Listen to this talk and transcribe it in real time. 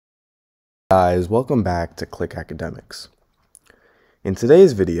Guys, welcome back to Click Academics. In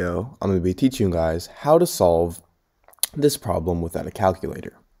today's video, I'm going to be teaching you guys how to solve this problem without a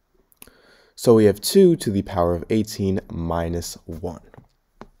calculator. So we have 2 to the power of 18 minus 1.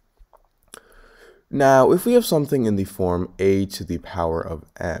 Now, if we have something in the form a to the power of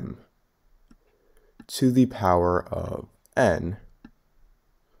m to the power of n,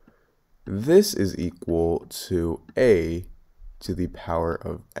 this is equal to a to the power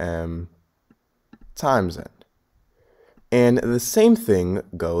of m times n. And the same thing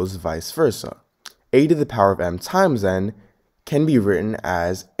goes vice versa. A to the power of m times n can be written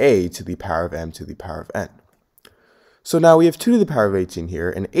as a to the power of m to the power of n. So now we have 2 to the power of 18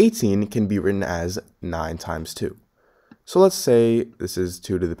 here, and 18 can be written as 9 times 2. So let's say this is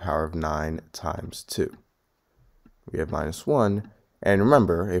 2 to the power of 9 times 2. We have minus 1, and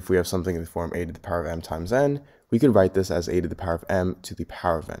remember, if we have something in the form a to the power of m times n, we could write this as a to the power of m to the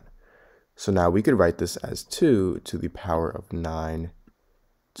power of n. So now we could write this as 2 to the power of 9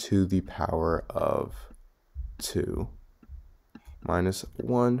 to the power of 2 minus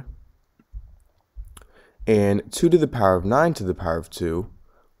 1. And 2 to the power of 9 to the power of 2,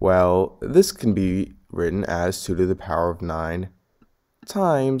 well, this can be written as 2 to the power of 9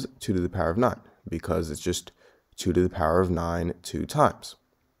 times 2 to the power of 9, because it's just 2 to the power of 9 2 times.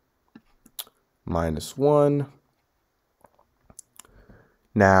 Minus 1.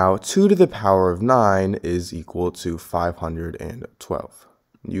 Now, 2 to the power of 9 is equal to 512.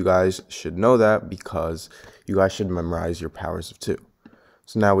 You guys should know that because you guys should memorize your powers of 2.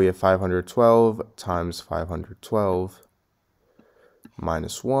 So now we have 512 times 512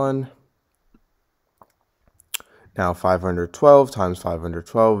 minus 1. Now 512 times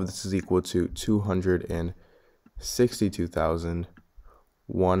 512, this is equal to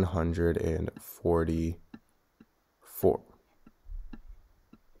 262,144.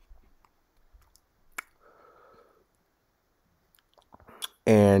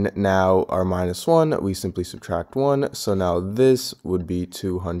 And now our minus 1, we simply subtract 1. So now this would be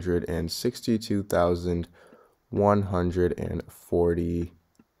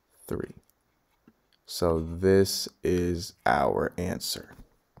 262,143. So this is our answer.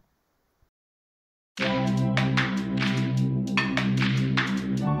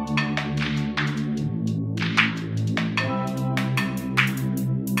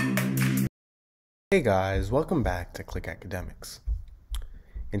 Hey guys, welcome back to Click Academics.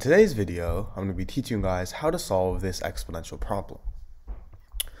 In today's video, I'm going to be teaching you guys how to solve this exponential problem.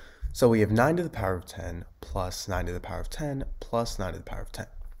 So we have 9 to the power of 10 plus 9 to the power of 10 plus 9 to the power of 10.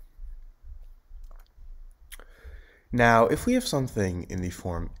 Now, if we have something in the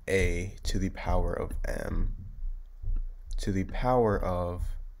form a to the power of m to the power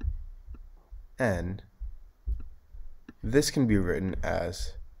of n, this can be written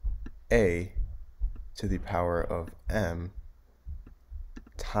as a to the power of m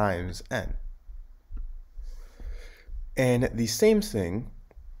times n. And the same thing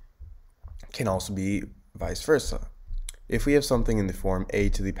can also be vice versa. If we have something in the form a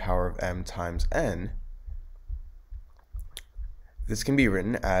to the power of m times n, this can be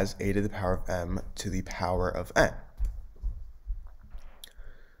written as a to the power of m to the power of n.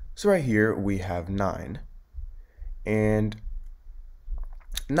 So right here we have 9, and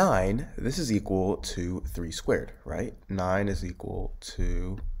 9, this is equal to 3 squared, right? 9 is equal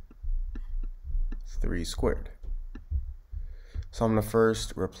to 3 squared. So I'm going to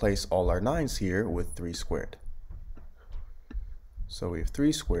first replace all our 9's here with 3 squared. So we have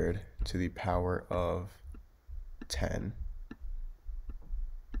 3 squared to the power of 10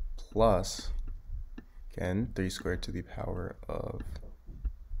 plus, again, 3 squared to the power of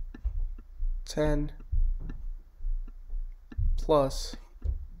 10 plus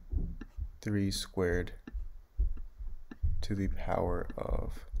 3 squared to the power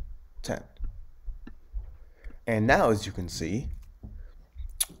of 10. And now, as you can see,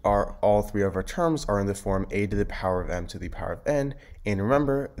 all three of our terms are in the form a to the power of m to the power of n. And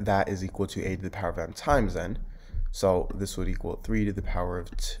remember, that is equal to a to the power of m times n. So this would equal 3 to the power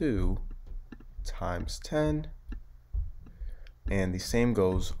of 2 times 10. And the same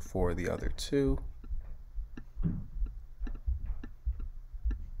goes for the other two.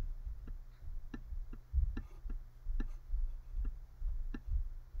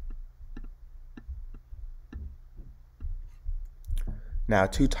 Now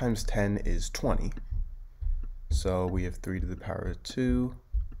 2 times 10 is 20. So we have 3 to the power of 3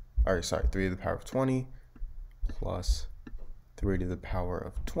 to the power of 20 plus 3 to the power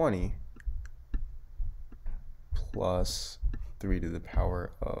of 20 plus 3 to the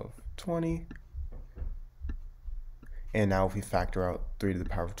power of 20 And now if we factor out 3 to the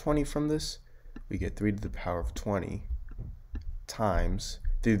power of 20 from this, we get 3 to the power of 20 times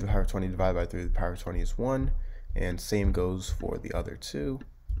 3 to the power of 20 divided by 3 to the power of 20 is 1, and same goes for the other two.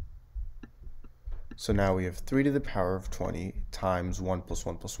 So now we have 3 to the power of 20 times 1 plus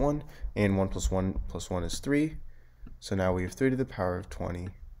 1 plus 1, and 1 plus 1 plus 1 is 3. So now we have 3 to the power of 20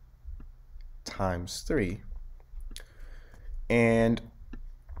 times 3. And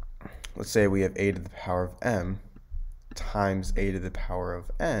let's say we have a to the power of m times a to the power of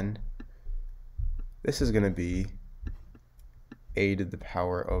n. This is going to be a to the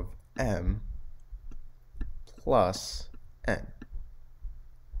power of m plus n.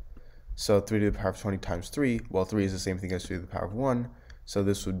 So 3 to the power of 20 times 3, well, 3 is the same thing as 3 to the power of 1. So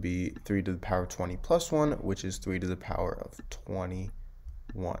this would be 3 to the power of 20 plus 1, which is 3 to the power of 21.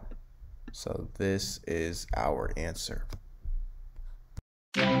 So this is our answer.